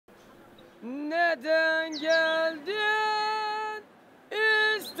Neden geldin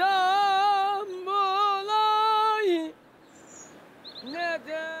İstanbul'a?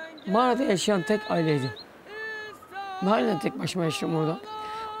 Mağarada yaşayan tek aileydi. Halen tek başıma yaşıyorum orada.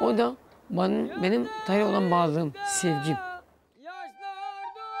 O da benim Tahir'e olan bağlılığım, sevgim.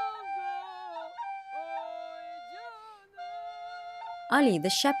 Ali the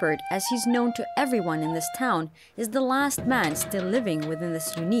shepherd, as he's known to everyone in this town, is the last man still living within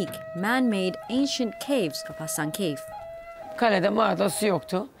this unique, man-made ancient caves of Hasankeyf. Kalede mağarada su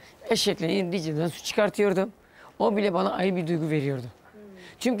yoktu. Eşekle Dicle'den su çıkartıyordum. O bile bana ayrı bir duygu veriyordu.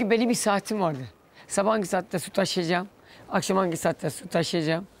 Çünkü belli bir saatim vardı. Sabah hangi saatte su taşıyacağım, akşam hangi saatte su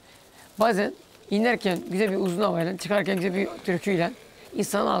taşıyacağım. Bazen inerken güzel bir uzun havayla, çıkarken güzel bir türküyle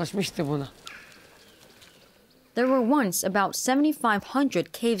insan alışmıştı buna. There were once about 7,500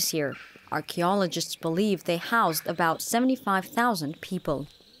 caves here. Archaeologists believe they housed about 75,000 people.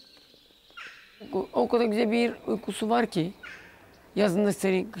 O kadar güzel bir uykusu var ki, yazında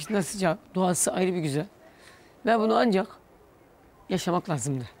serin, kışında sıcak, doğası ayrı bir güzel. Ve bunu ancak yaşamak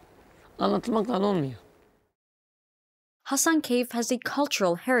lazımdı. Anlatılmakla olmuyor. Hasankeyf has a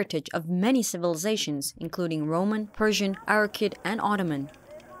cultural heritage of many civilizations, including Roman, Persian, Arakid, and Ottoman.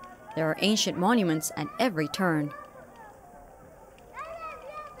 There are ancient monuments at every turn.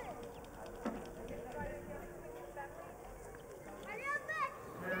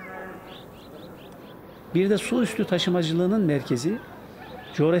 Bir de su üstü taşımacılığının merkezi,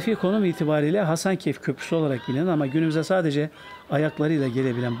 coğrafi konum itibariyle Hasankeyf Köprüsü olarak bilinen ama günümüze sadece ayaklarıyla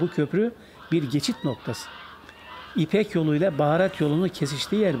gelebilen bu köprü bir geçit noktası. İpek yoluyla baharat yolunun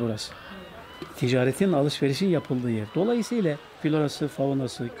kesiştiği yer burası. Ticaretin, alışverişin yapıldığı yer. Dolayısıyla florası,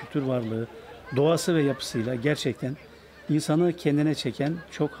 faunası, kültür varlığı, doğası ve yapısıyla gerçekten insanı kendine çeken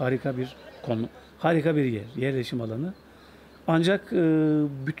çok harika bir konu, harika bir yer, yerleşim alanı. Ancak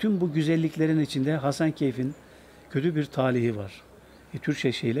bütün bu güzelliklerin içinde Hasankeyf'in kötü bir talihi var.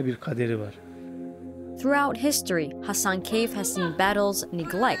 Türkçe şeyle bir kaderi var. Throughout history, Hasankeyf has seen battles,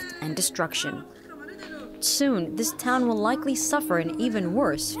 neglect, and destruction. Soon, this town will likely suffer an even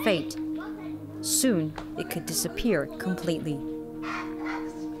worse fate. Soon, it could disappear completely.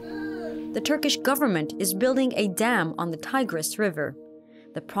 The Turkish government is building a dam on the Tigris River.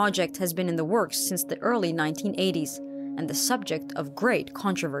 The project has been in the works since the early 1980s and the subject of great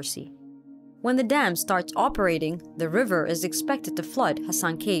controversy. When the dam starts operating, the river is expected to flood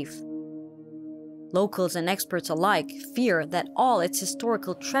Hasankeyf. Locals and experts alike fear that all its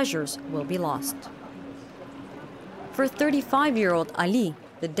historical treasures will be lost. For 35-year-old Ali,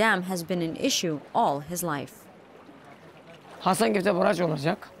 the dam has been an issue all his life. Hasankeyf'te baraj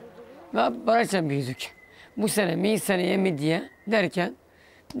olacak ve barajla büyüdük. Bu sene mi, seneye mi diye derken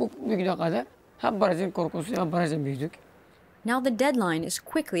bugüne kadar hep barajın korkusuyla barajla büyüdük. Now the deadline is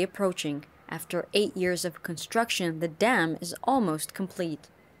quickly approaching. After 8 years of construction, the dam is almost complete.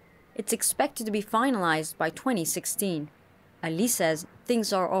 It's expected to be finalized by 2016. Ali says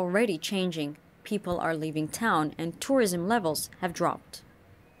things are already changing. People are leaving town and tourism levels have dropped.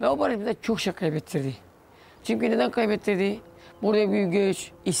 Ve o baraj bize çok şey kaybettirdi. Çünkü neden kaybettirdi? Burada büyük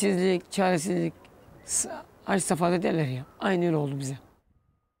göç, işsizlik, çaresizlik, aç safhada derler ya. Aynı öyle oldu bize.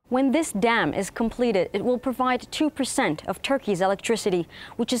 When this dam is completed, it will provide 2% of Turkey's electricity,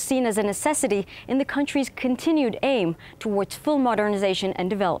 which is seen as a necessity in the country's continued aim towards full modernization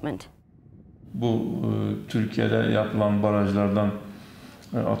and development. Bu Türkiye'de yapılan barajlardan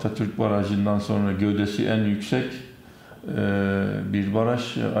Atatürk Barajı'ndan sonra gövdesi en yüksek bir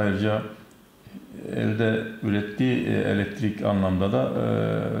baraj. Ayrıca elde ürettiği elektrik anlamda da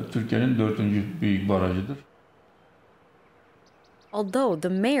Türkiye'nin 4. büyük barajıdır. Although the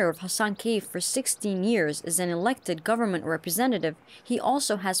mayor of Hasankeyf for 16 years is an elected government representative, he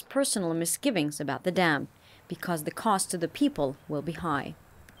also has personal misgivings about the dam because the cost to the people will be high.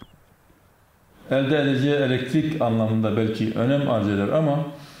 Elde edeceği elektrik anlamında belki önem arz eder ama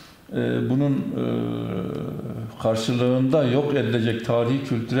bunun karşılığında yok edilecek tarihi,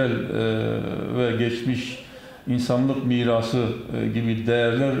 kültürel ve geçmiş insanlık mirası gibi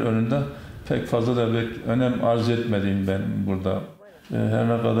değerler önünde pek fazla da önem arz etmediğim ben burada. Her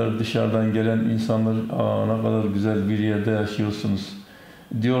ne kadar dışarıdan gelen insanlar ne kadar güzel bir yerde yaşıyorsunuz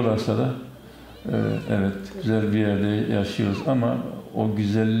diyorlarsa da evet güzel bir yerde yaşıyoruz ama o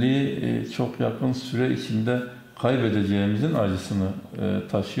güzelliği çok yakın süre içinde kaybedeceğimizin acısını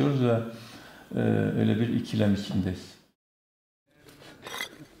taşıyoruz ve öyle bir ikilem içindeyiz.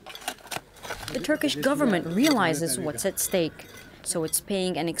 The Turkish government realizes what's at stake, so it's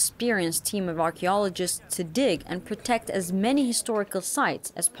paying an experienced team of archaeologists to dig and protect as many historical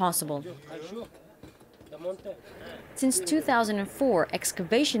sites as possible. Since 2004,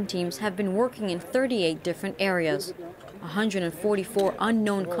 excavation teams have been working in 38 different areas. 144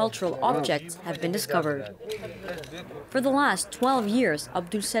 unknown cultural objects have been discovered. For the last 12 years,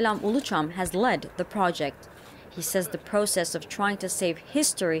 Abdulselam Uluçam has led the project. He says the process of trying to save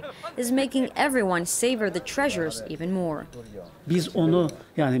history is making everyone savor the treasures even more. Biz onu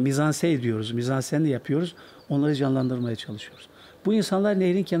yani mizansen diyoruz, mizansen de yapıyoruz. Onları canlandırmaya çalışıyoruz. Bu insanlar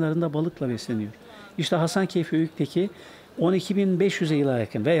nehrin kenarında balıkla besleniyor. İşte Hasankeyf Öğük'teki 12.500'e yıla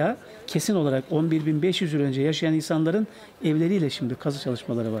yakın veya kesin olarak 11.500 yıl önce yaşayan insanların evleriyle şimdi kazı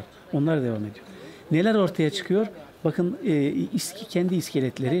çalışmaları var. Onlar devam ediyor. Neler ortaya çıkıyor? Bakın kendi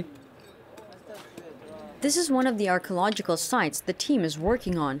iskeletleri. This is one of the archaeological sites the team is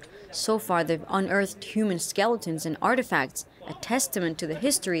working on. So far, they've unearthed human skeletons and artifacts, a testament to the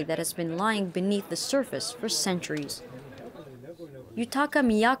history that has been lying beneath the surface for centuries. Yutaka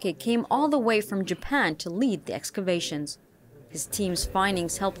Miyake came all the way from Japan to lead the excavations. His team's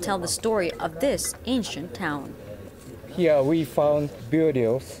findings help tell the story of this ancient town. Here we found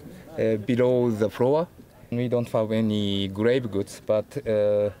burials below the floor. We don't have any grave goods, but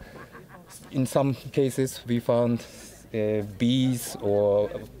in some cases we found beads or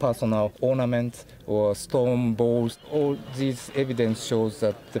personal ornaments or stone balls. All this evidence shows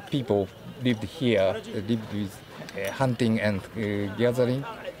that the people lived here, lived with hunting and gathering,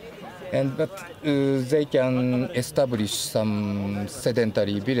 but they can establish some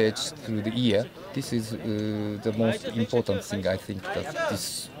sedentary village through the year. This is the most important thing I think that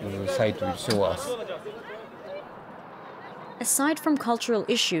this site will show us. Aside from cultural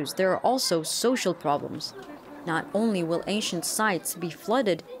issues, there are also social problems. Not only will ancient sites be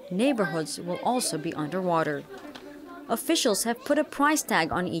flooded, neighborhoods will also be underwater. Officials have put a price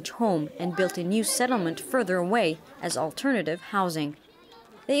tag on each home and built a new settlement further away as alternative housing.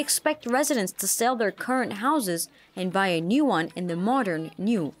 They expect residents to sell their current houses and buy a new one in the modern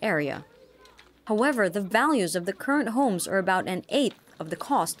new area. However, the values of the current homes are about 1/8 of the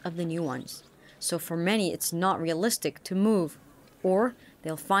cost of the new ones. So for many, it's not realistic to move, or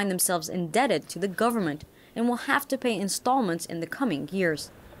they'll find themselves indebted to the government and will have to pay installments in the coming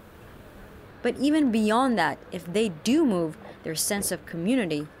years. But even beyond that, if they do move, their sense of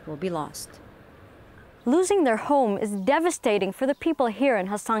community will be lost. Losing their home is devastating for the people here in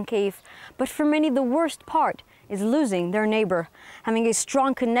Hasankeyf, but for many the worst part is losing their neighbor. Having a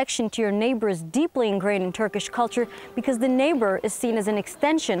strong connection to your neighbor is deeply ingrained in Turkish culture because the neighbor is seen as an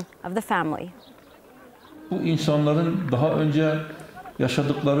extension of the family. Bu insanların daha önce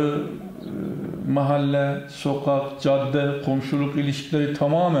yaşadıkları mahalle, sokak, cadde, komşuluk ilişkileri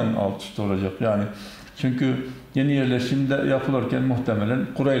tamamen alt üst olacak. Yani çünkü yeni yerleşimde yapılırken muhtemelen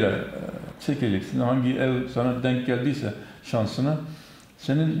kurayla çekeceksin. Hangi ev sana denk geldiyse şansına.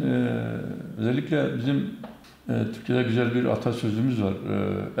 Senin özellikle bizim Türkiye'de güzel bir atasözümüz var.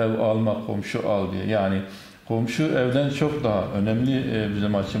 Ev alma, komşu al diye. Yani komşu evden çok daha önemli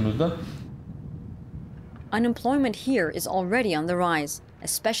bizim açımızdan. Unemployment here is already on the rise,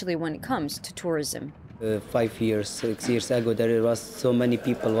 especially when it comes to tourism. 5 years, 6 years ago, there was so many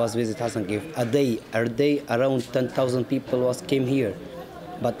people was visit Hasankeyf. A day around 10,000 people came here,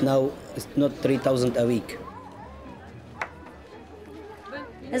 but now it's not 3,000 a week.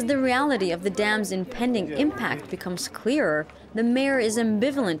 As the reality of the dam's impending impact becomes clearer, the mayor is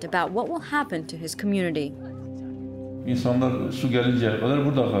ambivalent about what will happen to his community. İnsanlar su gelinceye kadar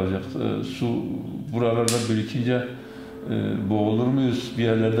burada kalacak. Su buralarda birikince boğulur muyuz? Bir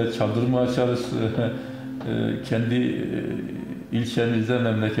yerlerde çadır mı açarız? Kendi ilçemizde,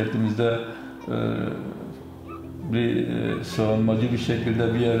 memleketimizde bir sığınmacı bir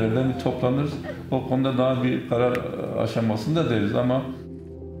şekilde bir yerlerden mi toplanırız? O konuda daha bir karar aşamasında değiliz ama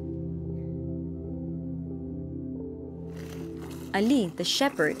Ali, the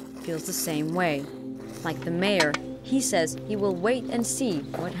shepherd, feels the same way. Like the mayor, he says he will wait and see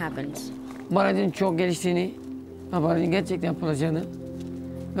what happens. Barajın çok geliştiğini, barajın gerçekten yapılacağını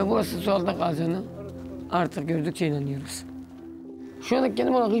ve burası su altında kalacağını artık gördükçe inanıyoruz. Şu anda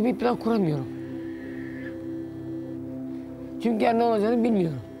kendim olarak hiçbir plan kuramıyorum. Çünkü yarın ne olacağını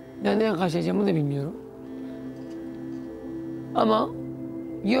bilmiyorum. Nereden karşılayacağımı da bilmiyorum. Ama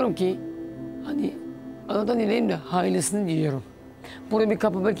diyorum ki hani Allah'tan dileyim de hayırlısını diliyorum. Burada bir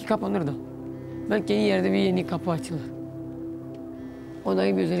kapı belki kapanır da. Belki yeni yerde bir yeni kapı açılır. O da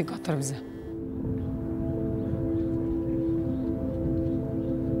iyi bir özellik katar bize.